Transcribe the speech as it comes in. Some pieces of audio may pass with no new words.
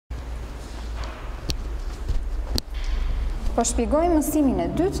Po shpjegojmë mësimin e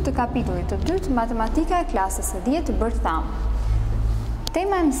dytë të kapitullit të dytë, Matematika e klasës së 10 Bërthamë.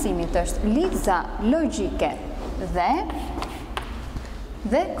 Tema e mësimit është lidhëza logjike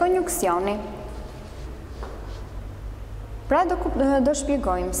dhe konjuksioni. Pra do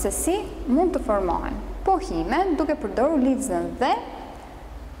shpjegojmë se si mund të formohen pohime duke përdorur lidhëzën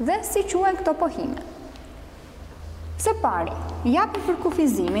dhe si quhen këto pohime. Së pari, japim për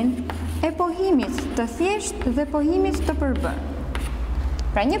kufizimin e pohimit të thjesht dhe pohimit të përbërë.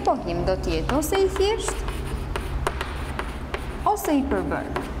 Pra një pohim do t'jetë ose i thjesht, ose i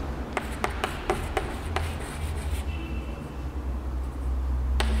përbërë.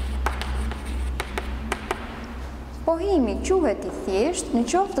 Pohimi quhet i thjesht në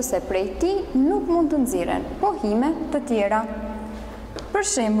qoftë se prej tij nuk mund të nxirren pohime të tjera. Për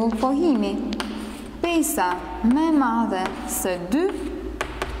shembull, pohimi pesa më e madhe se 2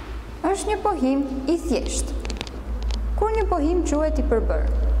 është një pohim i thjesht. Kur një pohim quhet i përbërë,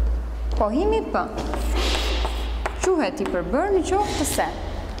 pohimi P quhet i përbërë në qoftë se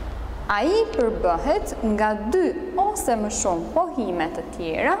ai përbëhet nga 2 ose më shumë pohime të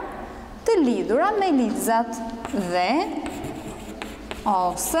tjera të lidhura me lidhëzat dhe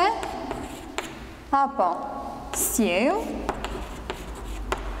ose apo sjell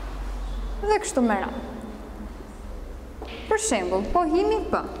dhe kështu me radhë. Për shembull, pohimi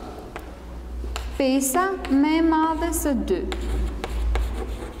P, pesa më e madhe se 2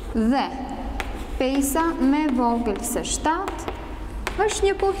 dhe pesa më e vogël se 7 është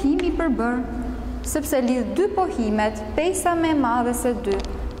një pohim i përbërë, sepse lidh 2 pohimet, pesa më e madhe se 2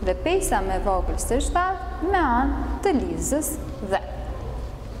 dhe pesa më e vogël se 7 me anë të lidhëzës dhe.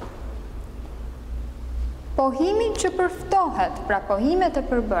 Pohimi që përftohet, pra pohimet e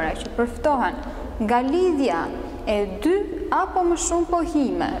përbëra që përftohen nga lidhja e 2 apo më shumë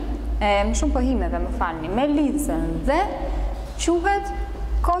pohimeve, me lidhëzën dhe quhet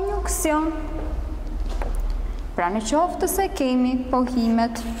konjuksion. Pra në qoftë se kemi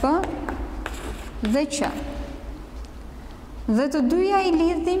pohimet P dhe Q dhe të dyja i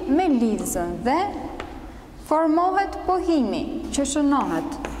lidhim me lidhëzën dhe formohet pohimi që shënohet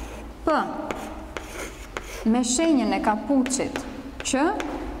P me shenjën e kapuçit Q,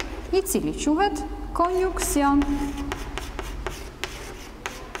 i cili quhet konjuksion.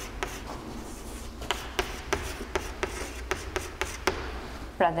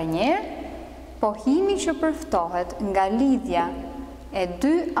 Pra dhe njerë, pohimi që përftohet nga lidhja e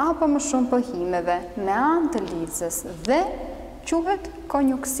 2 apo më shumë pohimeve me anë të lidhëzës dhe quhet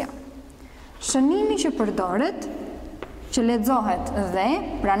konjuksion. Shënimi që përdoret, që lexohet dhe,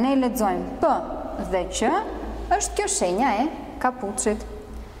 pra ne lexojmë P dhe Q, është kjo shenja e kapuçit.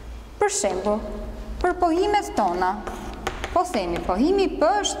 Për shembull, për pohimet tona, po themi pohimi P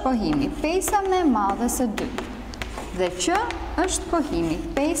është pohimi pesa më e madhe se 2 dhe Q është pohimi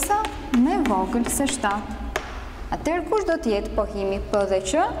pesa më e vogël se 7. Atëherë kush do të jetë pohimi P dhe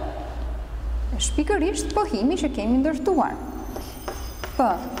Q? Është pikërisht pohimi që kemi ndërtuar. P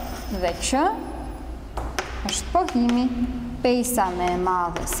dhe Q është pohimi pesa më e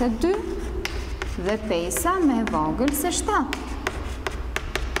madhe se 2 dhe pesa më e vogël se 7.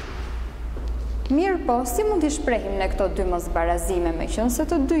 Mirë po, si mund t'i shprehim në këto dy mosbarazime, me qenë se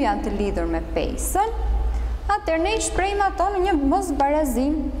të dy janë të lidhur me pesën, atëherë ne i shprehim ato në një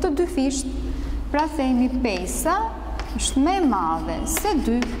mosbarazim të dyfisht. Pra themi pesa është më e madhe se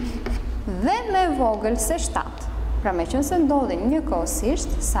 2 dhe më e vogël se 7. Pra me qenë se ndodhin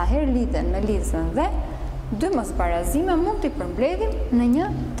njëkohësisht, sa herë lidhen me lidhëzën dhe, dy mosbarazime mund t'i përmbledhim në një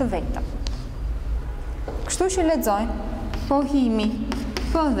të vetëm. Kështu që lexojmë, pohimi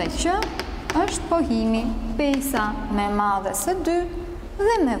P dhe Q është pohimi pesa më e madhe se 2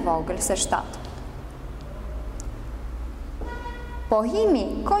 dhe më e vogël se 7. Pohimi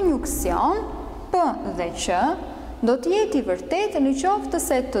konjuksion P dhe Q do të jetë i vërtetë në qoftë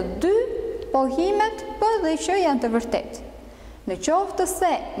se të dy pohimet P dhe Q janë të vërtetë. Në qoftë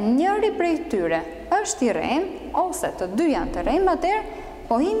se njëri prej tyre është i rrem ose të dy janë të rrem, atëherë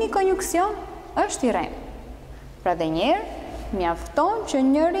pohimi konjuksion është i rrem. Pra dhe njerë, mjafton që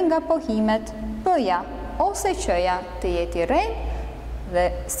njëri nga pohimet P-ja ose Q-ja të jetë i rrem dhe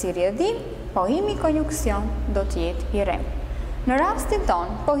si rrjedhim, pohimi konjuksion do të jetë i rrem. Në rastin ton,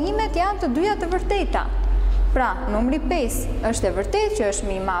 pohimet janë të dyja të vërteta. Pra, numri 5 është e vërtetë që është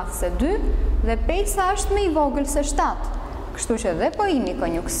më i madh se 2 dhe pesa është më i vogël se 7. Kështu që dhe pohimi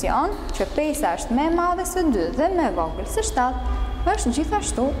konjuksion, që pesa është më e madhe se 2 dhe më e vogël se 7, është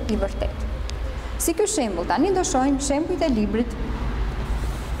gjithashtu i vërtetë. Si ky shembull, tani do shohim shembujt e librit.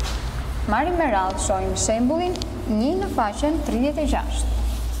 Marrim me radhë, shohim shembullin 1 në faqen 36.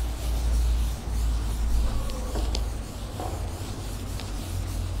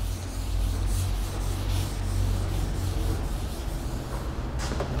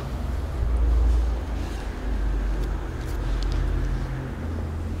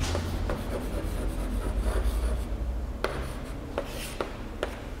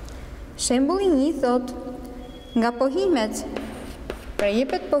 Shembulli 1 thot, nga pohimet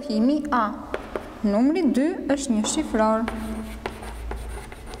përjepet pohimi A. Numri 2 është një shifror.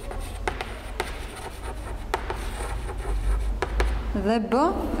 Dhe B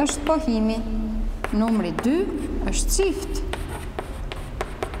është pohimi. Numri 2 është qift.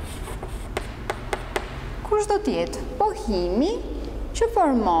 Kush do t'jetë pohimi që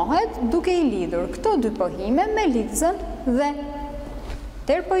formohet duke i lidhur këto dy pohime me lidhëzën dhe.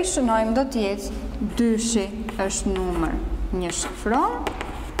 Tërë po i shënojmë do t'jetë dyshi është numër një shifror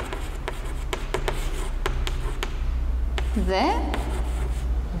dhe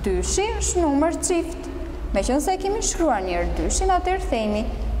dyshi është numër qift. Me qënë se kemi shkruar njërë dyshin, atër themi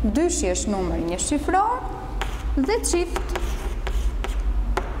dyshi është numër një shifror dhe qift.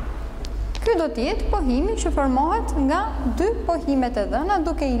 Ky do t'jetë pohimi që formohet nga dy pohimet e dhëna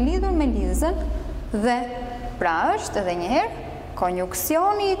duke i lidhur me lidhëzën dhe. Pra është edhe njëherë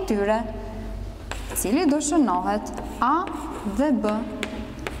konjuksioni i tyre, cili do shënohet A dhe B.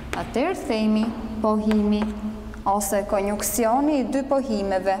 Atëherë themi pohimi ose konjuksioni i dy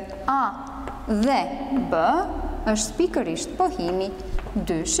pohimeve A dhe B është pikërisht pohimi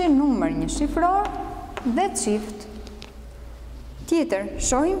dyshi numër një shifror dhe qift. Tjetër,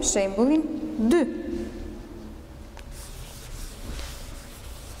 shohim shembullin 2.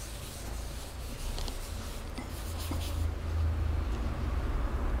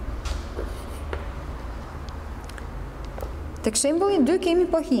 Tek shembulli 2 kemi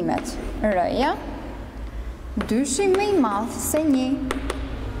pohimet. R-ja, dyshi më i madh se 1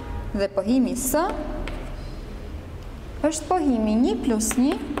 dhe pohimi S është pohimi 1 plus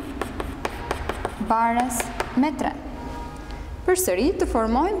 1 bares me 3. Përsëri të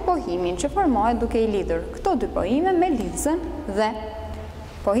formojmë pohimin që formohet duke i lidhur këto dy pohime me lidhëzën dhe.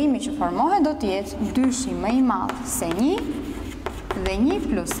 Pohimi që formohet do t'jetë dyshi më i madh se 1 dhe 1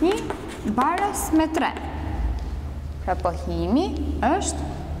 plus 1 bares me 3. Pra pohimi është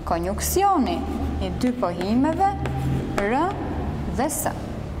konjuksioni i dy pohimeve R dhe S.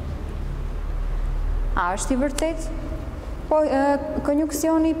 A është i vërtet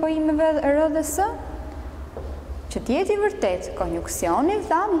konjuksioni i pohimeve R dhe S? Që t'jeti i vërtet konjuksioni,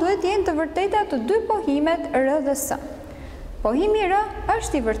 thamë duhet jenë të vërteta të dy pohimet R dhe S. Pohimi R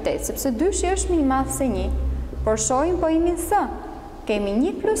është i vërtet, sepse dyshi është më i madh se 1, por shohim pohimin S. Kemi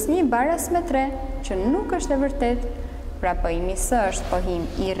 1 plus 1 bares me 3, që nuk është e vërtet. Pra pohimi S është pohim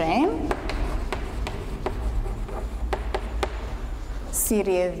i rem, si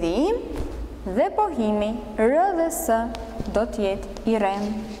rjedhim, dhe pohimi R dhe S do t'jetë i rem.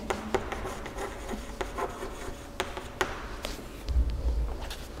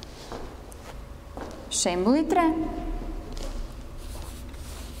 Shembulli 3.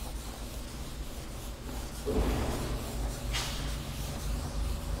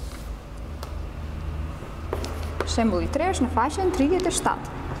 Shembulli 3 është në faqen 37.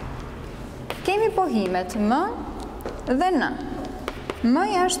 Kemi pohimet M dhe N.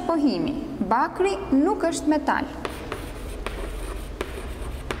 M-ja është pohimi. Bakri nuk është metal.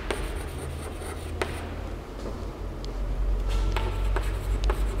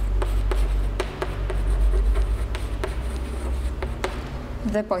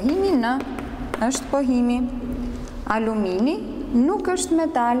 Dhe pohimi N është pohimi. Alumini nuk është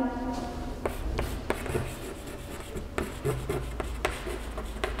metal.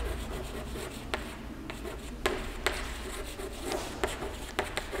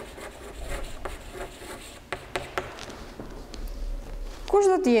 Kush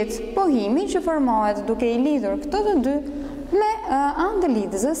do t'jetë pohimi që formohet duke i lidhur këto të dy me anë të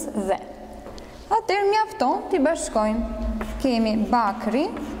lidhëzës dhe. Atëherë mjafton t'i bashkojmë. Kemi bakri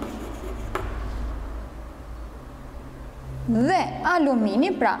dhe alumini,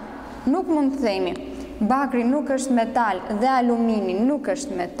 pra nuk mund të themi bakri nuk është metal dhe alumini nuk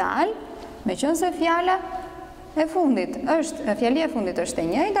është metal, me qënë se fjala e fundit është e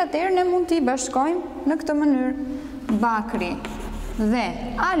njëjtë, atëherë ne mund t'i bashkojmë në këtë mënyrë. Bakri dhe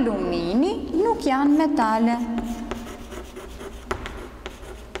alumini nuk janë metale.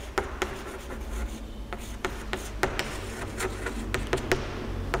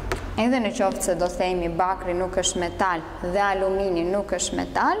 Edhe në qoftë se do themi bakri nuk është metal dhe alumini nuk është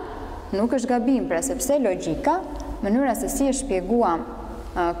metal, nuk është gabim, pra sepse logjika, mënyra se si e shpjeguam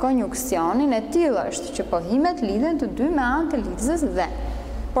konjuksionin e tillë është që pohimet lidhen të dy me anë të lidhëzës dhe.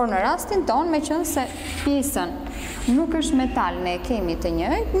 Por në rastin tonë, me qënë se pjesën nuk është metal, ne kemi të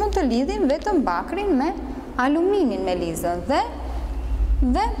njëjtë, mund të lidhim vetëm bakrin me aluminin me lidhën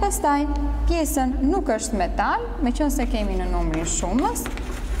dhe pastaj pjesën nuk është metal, me qënë se kemi në numrin shumës,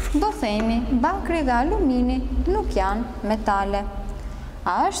 do themi bakri dhe alumini nuk janë metale.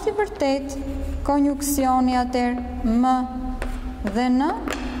 A është i vërtet konjuksioni atëherë M dhe N?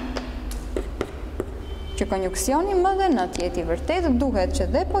 Që konjuksioni M dhe N të jetë i vërtet, duhet që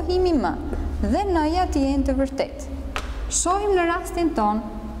dhe pohimi M dhe N-ja të jenë të vërtet. Shohim në rastin ton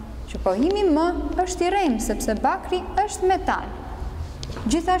që pohimi M është i rem sepse bakri është metal.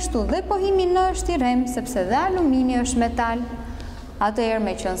 Gjithashtu dhe pohimi N është i rem sepse dhe alumini është metal. Atëherë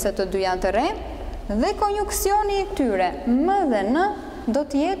me qënë se të dy janë të rem, dhe konjuksioni i tyre M dhe N do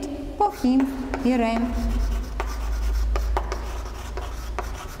të jetë pohim i rem.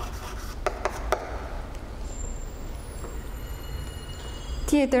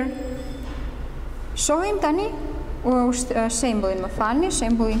 Tjetër, shohim tani shembullin, më falni,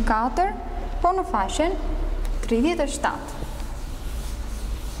 shembullin 4, po në faqen 37.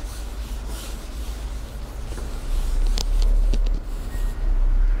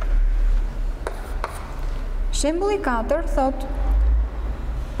 Shembulli 4 thot: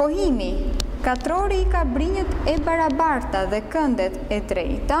 pohimi katrori i kabrinjët e barabarta dhe këndet e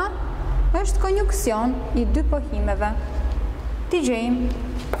drejta është konjuksion i dy pohimeve. T'i gjejmë.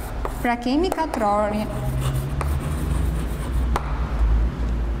 Pra kemi katrori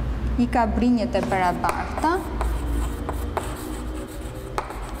i kabrinjët e barabarta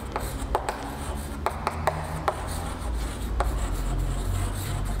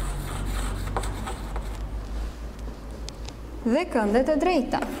dhe këndet e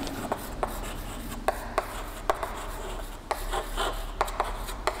drejta.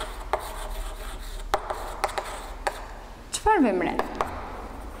 Çfarë vëmre?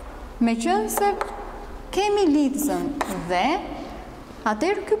 Me qënë se kemi lidhëzën dhe,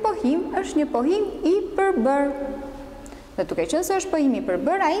 atëherë ky pohim është një pohim i përbër. Dhe duke qënë se është pohim i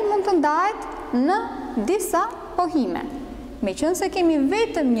përbër, ai mund të ndahet në disa pohime. Me qënë se kemi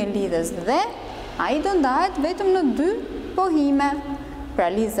vetëm një lidhës dhe, ai do ndahet vetëm në dy pohime. Pra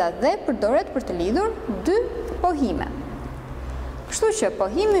lidhëza dhe përdoret për të lidhur dy pohime. Kështu që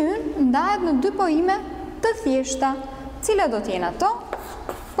pohimi ynë ndahet në dy pohime të thjeshta. Cila do t'jenë ato?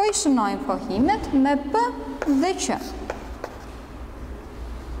 Po i shënojmë pohimet me P dhe Q.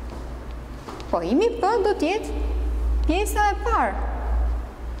 Pohimi P do t'jetë pjesa e parë.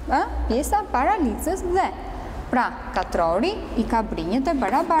 Pjesa para lidhës dhe. Pra, katrori i kabrinjët e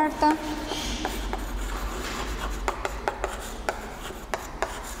barabarta.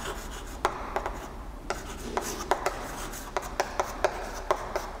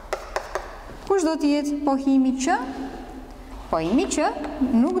 Kush do t'jetë pohimi Q? Pohimi Q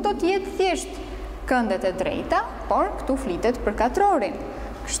nuk do t'jetë thjesht këndet e drejta, por këtu flitet për katrorin.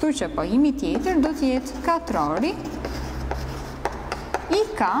 Kështu që pohimi tjetër do t'jetë katrori i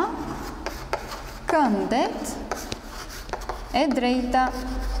ka këndet e drejta.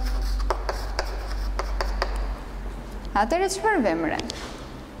 Atëherë çfarë vëmre?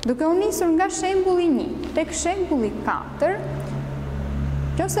 Duke u nisur nga shembulli 1 tek shembulli 4,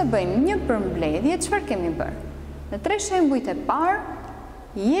 nëse bëjmë një përmbledhje, çfarë kemi bërë? Në tre shembujt e parë,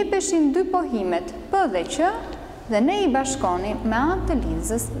 jepeshin dy pohimet P dhe Q dhe ne i bashkonim me anë të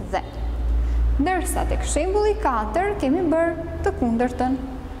lidhës dhe. Ndërsa tek shembulli 4 kemi bërë të kundërtën.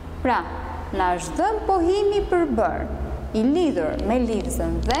 Pra, na është dhënë pohimi përbër i lidhur me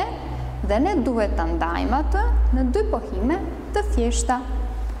lidhën dhe ne duhet ta ndajmë atë në dy pohime të thjeshta.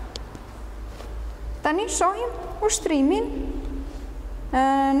 Tani shohim ushtrimin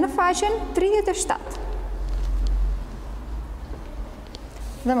në faqen 37.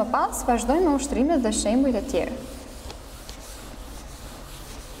 Dhe më pas vazhdojmë me ushtrimet dhe shembujt e tjerë.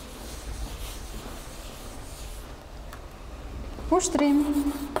 Ushtrim.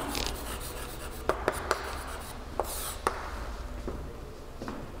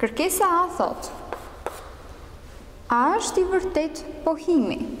 Kërkesa A thot: a është i vërtet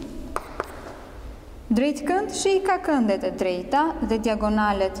pohimi? Drejtkëndshi i ka këndet e drejta dhe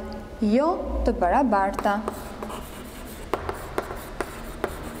diagonalet jo të barabarta.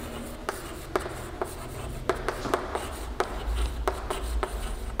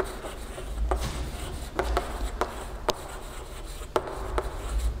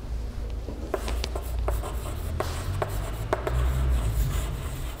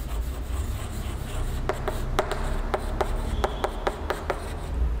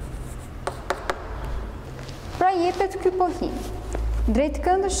 Jepet ky pohim.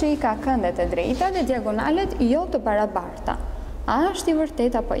 Drejtkëndshi i ka këndet e drejta dhe diagonalet jo të barabarta. A është i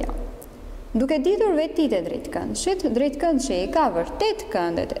vërtet apo jo? Duke ditur vetit e drejtkëndshi i ka vërtet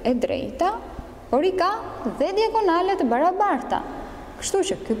këndet e drejta, por i ka dhe diagonalet barabarta. Kështu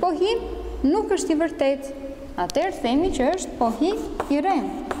që ky pohim nuk është i vërtet. Atëherë themi që është pohim i rem.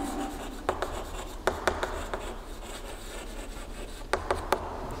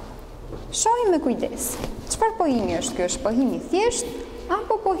 Shohim me kujdes. Çfarë pohimi është ky? Është pohimi thjesht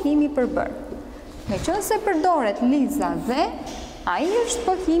apo pohimi përbër? Meqense përdoret lidhëza dhe, ai është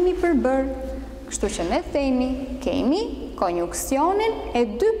pohimi përbër. Kështu që ne themi, kemi konjuksionin e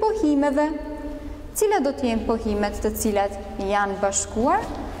dy pohimeve. Cilat do të jenë pohimet të cilat janë bashkuar?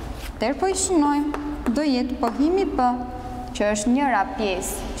 Atëherë po i shënojmë, do jetë pohimi P, që është njëra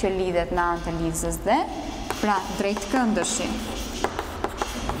pjesë që lidhet në anë të lidhëzës dhe, pra drejt këndëshi.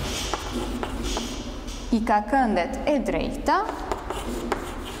 I ka këndet e drejta,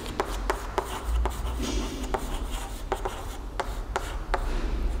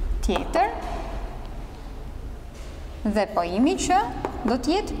 tjetër, dhe pohimi që do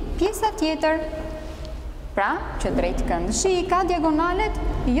të jetë pjesa tjetër, pra që drejt këndëshi i ka diagonalet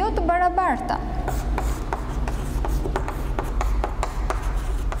jo të barabarta.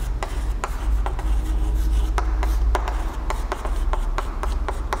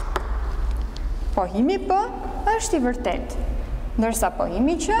 Pohimi P është i vërtet, ndërsa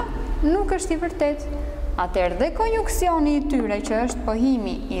pohimi Q nuk është i vërtet. Atëherë dhe konjuksioni i tyre që është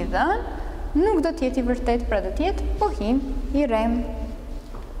pohimi i dhënë, nuk do të jetë i vërtet, pra do të jetë pohim i rem.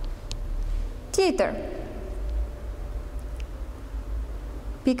 Tjetër.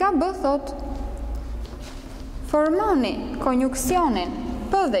 Pika B thot: formoni konjuksionin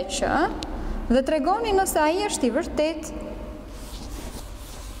P dhe Q dhe tregoni nëse ai është i vërtet,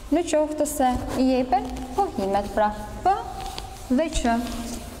 në qoftë se i jepen pohimet, pra P dhe Q.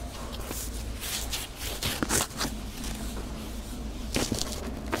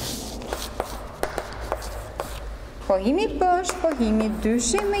 Pohimi P është pohimi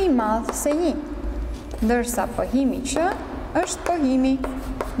dyshi më i madh se 1, ndërsa pohimi Q është pohimi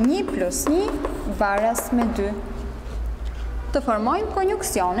 1 plus 1 varas me 2. Të formojmë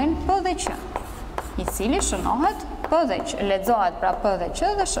konjuksionin P dhe Q, i cili shënohet P dhe Q, lexohet pra P dhe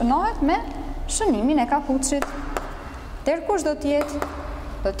Q dhe shënohet me shënimin e kapuçit. Tërë kush do të jetë?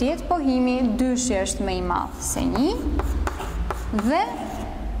 Do të jetë pohimi dyshi është më i madh se 1 dhe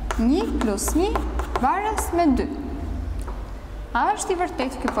 1 plus 1 varas me 2. A është i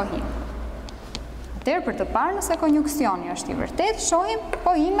vërtet ky pohim? Atëherë për të parë nëse konjuksioni është i vërtet, shohim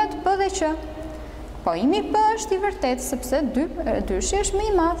pohimet P dhe Q. Pohimi P është i vërtet sepse dyshi është më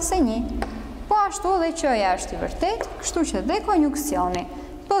i madh se 1. Po ashtu dhe Q-ja është i vërtet, kështu që dhe konjuksioni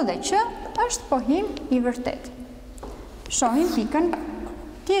P dhe Q është pohim i vërtet. Shohim pikën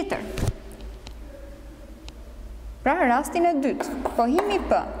tjetër. Pra rastin e dytë, pohimi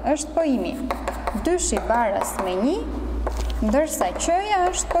P është pohimi dyshi varas me 1, ndërsa Q-ja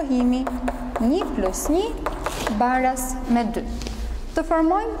është pohimi 1 plus 1 varas me 2. Të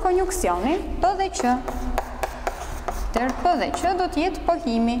formojmë konjuksionin P dhe Q. Tërë P dhe Q do të jetë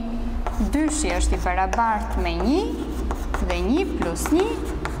pohimi dyshi është i barabart me 1 dhe 1 plus 1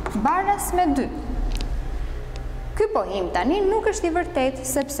 varas me 2. Ky pohim tani nuk është i vërtet,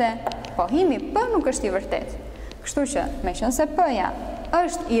 sepse pohimi P nuk është i vërtet. Kështu që, meqense P-ja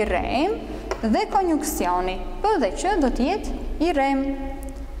është i rem, dhe konjuksioni P dhe Q do të jetë i rem.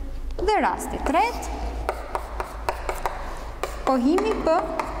 Dhe rasti tretë, pohimi P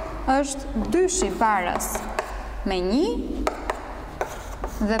është dyshi varas me 1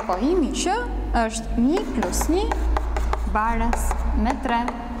 dhe pohimi Q është 1 plus 1 varas me 3.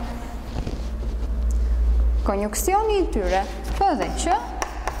 Konjuksioni i tyre P dhe Q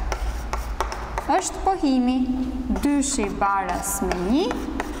është pohimi dyshi varas me 1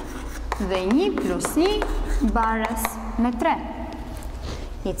 dhe 1 plus 1 varas me 3,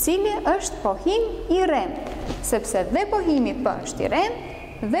 i cili është pohim i rem, sepse dhe pohimi P është i rem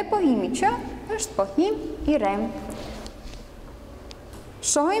dhe pohimi Q është pohim i rem.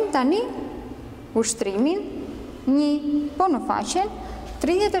 Shohim tani ushtrimin 1, po në faqen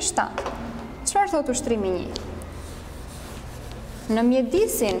 37. Çfarë thot ushtrimi 1? Në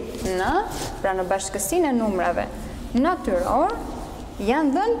mjedisin pra në bashkësinë e numrave natyror,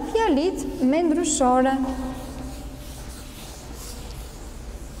 janë dhënë fjalit me ndryshore.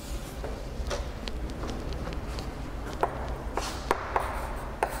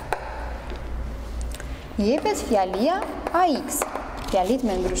 Jepet fjalia AX. Fjalit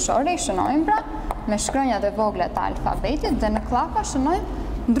me ndryshore i shënojmë pra me shkronjat e vogla të alfabetit dhe në klapa shënojmë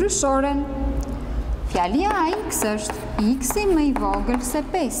ndryshoren. Fjalia AX është X-i më i vogël se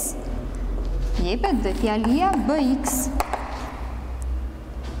 5. Jepet dhe fjalia BX.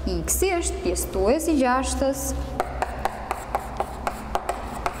 X-i është pjesëtues i gjashtës.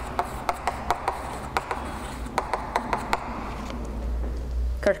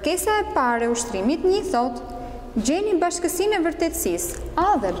 Kërkesa e parë e ushtrimit 1 thotë: gjeni bashkësinë e vërtetësisë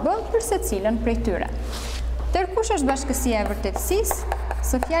A dhe B për secilën prej tyre. Kush është bashkësia e vërtetësisë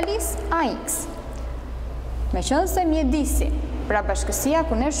së fjalisë AX? Meqense mjedisi, pra bashkësia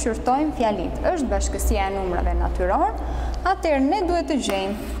ku ne shqyrtojmë fjalitë, është bashkësia e numrave natyror, atëherë ne duhet të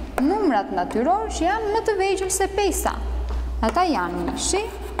gjejmë numrat natyror që janë më të vegjël se 5-a. Ata janë 1-shi,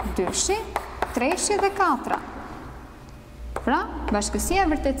 2-shi, 3-shi dhe 4-a. Pra, bashkësia e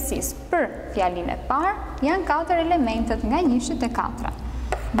vërtetësisë për fjalinë e parë janë 4 elementet nga 1-shi te 4-a.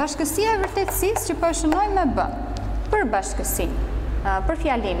 Bashkësia e vërtetësisë që po e shënojmë me B, për bashkësinë, për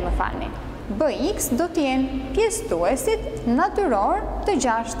fjalinë, më falni, BX do t'jenë pjesëtuesit natyror të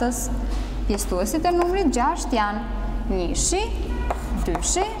 6-tës. Pjesëtuesit e numrit 6 janë 1-shi,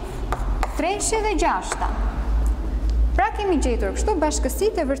 2-shi, 3-shi dhe 6-ta. Pra kemi gjetur kështu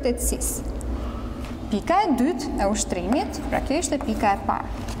bashkësitë e vërtetësisë. Pika e dytë e ushtrimit, pra kjo ishte pika e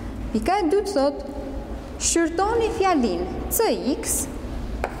parë. Pika e dytë thot, shqyrtoni fjalinë CX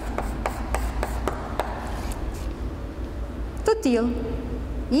të tillë,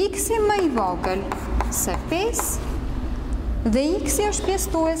 X-i më i vogël se 5 dhe X-i është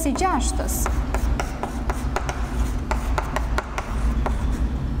pjesëtues i 6-tës.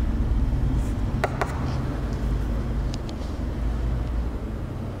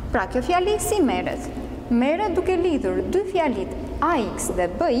 Pra, kjo fjali si merret? Merret duke lidhur dy fjalit AX dhe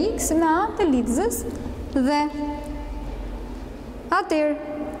BX me anë të lidhëzës dhe atëherë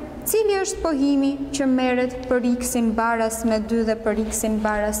cili është pohimi që merret për X-in baras me 2 dhe për X-in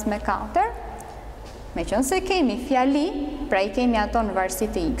baras me 4? Meqense kemi fjali, pra i kemi ato në varësi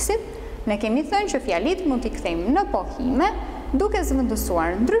të X-it, ne kemi thënë që fjalit mund t'i kthejmë në pohime duke zëvendësuar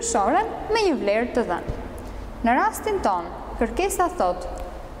ndryshoren me një vlerë të dhënë. Në rastin tonë, kërkesa thotë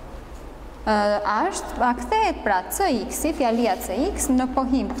a kthehet pra CX-i, fjalia CX në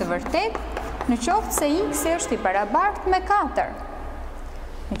pohim të vërtet, në qoftë se X-i është i barabartë me 4.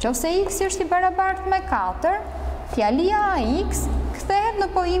 Në qoftë se X-i është i barabartë me 4, fjalia AX kthehet në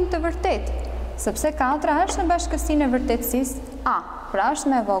pohim të vërtet, sepse 4 është në bashkësinë e vërtetësisë A, pra është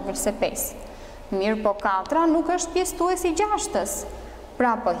më e vogël se 5. Mirë, po 4 nuk është pjesëtues i 6-tës.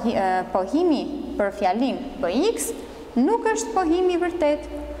 Pra pohimi për fjalinë BX nuk është pohim i vërtet.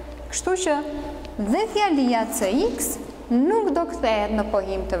 Kështu që dhe fjalia CX nuk do kthehet në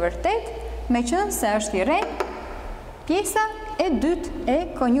pohim të vërtet, meqense është i rreth pjesa e dytë e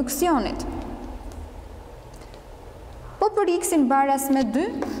konjuksionit. Po për X-in baras me 2,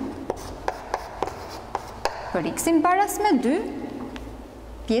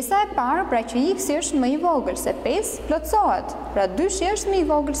 pjesa e parë, pra që X-i është më i vogël se 5, plotësohet, pra 2-shi është më i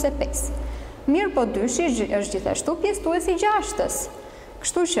vogël se 5. Mirë, po 2-shi është gjithashtu pjesëtues i 6-tës.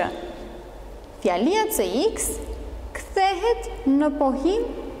 Kështu që fjalia CX kthehet në pohim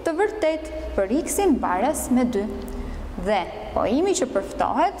të vërtet për X-in baras me 2. Dhe pohimi që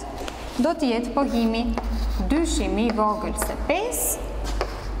përftohet do të jetë pohimi 2-shi më i vogël se 5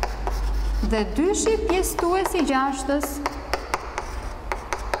 dhe 2-shi pjesëtues i 6-tës.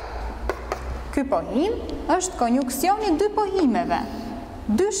 Ky pohim është konjuksioni dy pohimeve,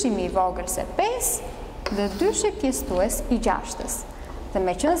 2-shi më i vogël se 5 dhe 2-shi pjesëtues i 6-tës. Dhe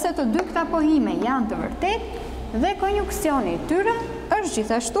meqense të dy këta pohime janë të vërtet, dhe konjuksioni i tyre është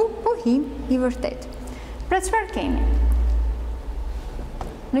gjithashtu pohim i vërtet. Pra çfarë kemi?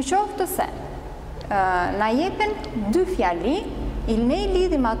 Në qoftë se na jepen dy fjali, ne i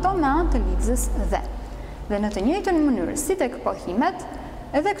lidhim ato me anë të lidhëzës dhe. Dhe në të njëjtën mënyrë si tek pohimet,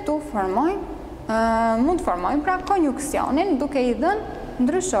 edhe këtu mund të formojmë pra konjuksionin duke i dhënë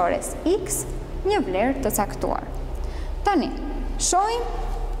ndryshores X një vlerë të caktuar. Tani, shohim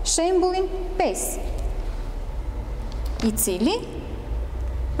shembullin 5, i cili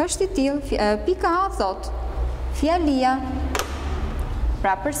është i tillë, pika A thot, fjalia,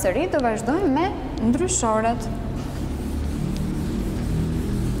 pra përsëri do vazhdojmë me ndryshoret.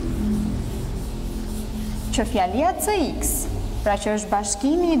 Që fjalia CX, pra që është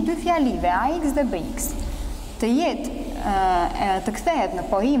bashkimi i dy fjalive AX dhe BX, të kthehet në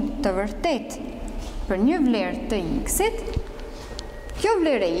pohim të vërtet për një vlerë të X-it, kjo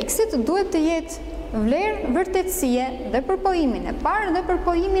vlerë e X-it duhet të jetë vlerë vërtetësie dhe për pohimin e parë dhe për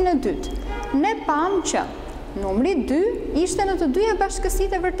pohimin e dytë. Ne pam që numri 2 ishte në të dyja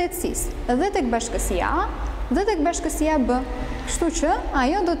bashkësitë e vërtetësisë, dhe tek bashkësia A dhe tek bashkësia B. Kështu që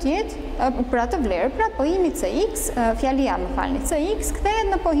ajo do të jetë për atë vlerë, pra pohimi CX, fjalia CX kthehet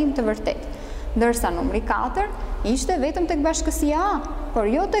në pohim të vërtet. Ndërsa numri 4 ishte vetëm tek bashkësia A, por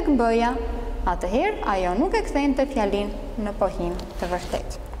jo tek B-ja. Atëherë ajo nuk e kthente fjalinë në pohim të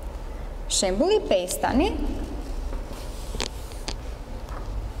vërtet. Shembulli 5 tani.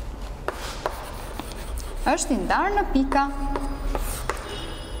 Është i ndarë në pika.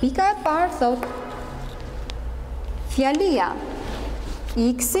 Pika e parë thot, fjalia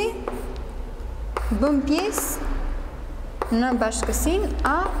x-i bën pjesë në bashkësinë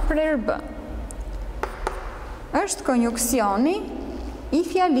A prer B. Është konjuksioni i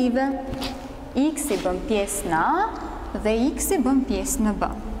fjalive x-i bën pjesë në A dhe x-i bën pjesë në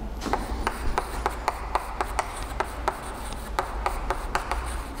B.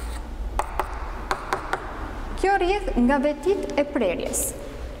 Kjo rrjedh nga vetit e prerjes.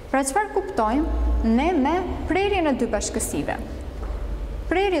 Pra çfarë kuptojmë ne me prerjen e dy bashkësive?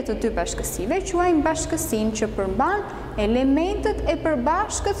 Prerjet e dy bashkësive quajmë bashkësinë që përmban elementet e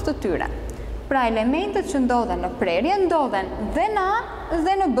përbashkët të tyre. Pra elementet që ndodhen në prerje ndodhen dhe në A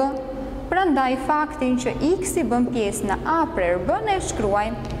dhe në B. Prandaj faktin që x-i bën pjesë në A prer B ne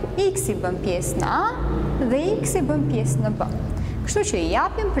shkruajmë x-i bën pjesë në A dhe x-i bën pjesë në B. Kështu që i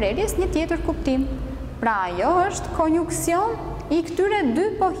japim prerjes një tjetër kuptim. Pra ajo është konjuksion i këtyre dy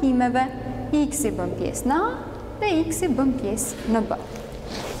pohimeve, x-i bën pjesë në A dhe x-i bën pjesë në B.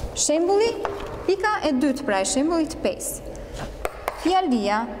 Shembulli pika e dytë, pra e shembullit 5.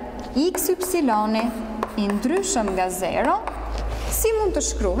 Fjalia xy i ndryshëm nga 0 si mund të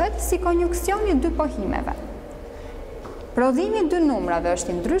shkruhet si konjuksion i dy pohimeve. Prodhimi i dy numrave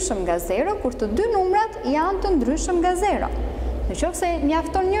është i ndryshëm nga 0 kur të dy numrat janë të ndryshëm nga 0. Nëse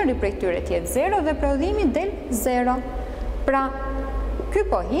mjafton njëri prej tyre të jetë 0 dhe prodhimi del 0. Pra, ky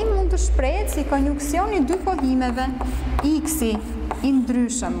pohim mund të shprehet si konjuksion i dy pohimeve, x-i i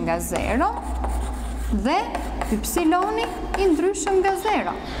ndryshëm nga 0 dhe y-i i ndryshëm nga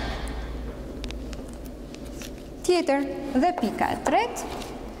 0. Tjetër dhe pika e tretë,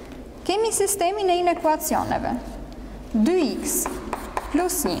 kemi sistemin e inekuacioneve. 2x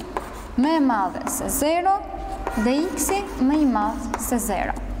plus 1 më e madhe se 0 dhe x-i më i madh se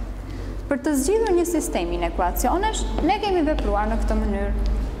 0. Për të zgjidhur një sistem inekuacionesh, ne kemi vepruar në këtë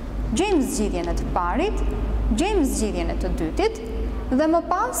mënyrë. Gjejmë zgjidhjen e të parit, gjejmë zgjidhjen e të dytit dhe më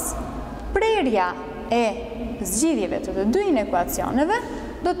pas prerja e zgjidhjeve të të dy inekuacioneve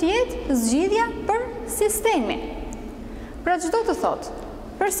do të jetë zgjidhja për sistemin. Pra ç'do të thotë?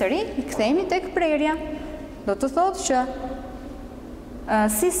 Përsëri i kthehemi tek prerja. Do të thotë që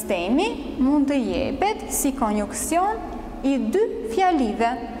sistemi mund të jepet si konjuksion i dy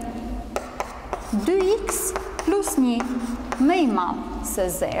fjalive. 2x plus 1 më i madh se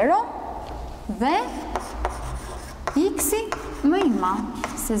 0 dhe x-i më i madh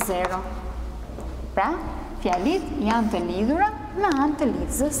se 0. Pra, fjalit janë të lidhura me anë të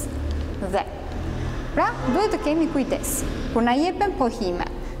lidhëzës dhe. Pra, duhet të kemi kujdes. Kur na jepen pohime,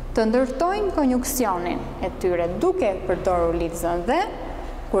 të ndërtojmë konjuksionin e tyre duke përdorur lidhëzën dhe,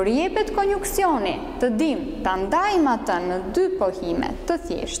 kur jepet konjuksioni të dim ta ndajmë atë në dy pohime të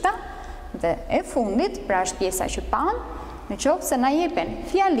thjeshta, dhe e fundit, pra është pjesa që pamë, në qoftë se na jepen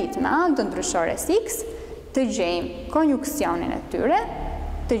fjalit me anë të ndryshores x, të gjejmë konjuksionin e tyre,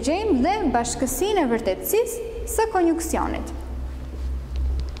 të gjejmë dhe bashkësinë e vërtetësisë së konjuksionit.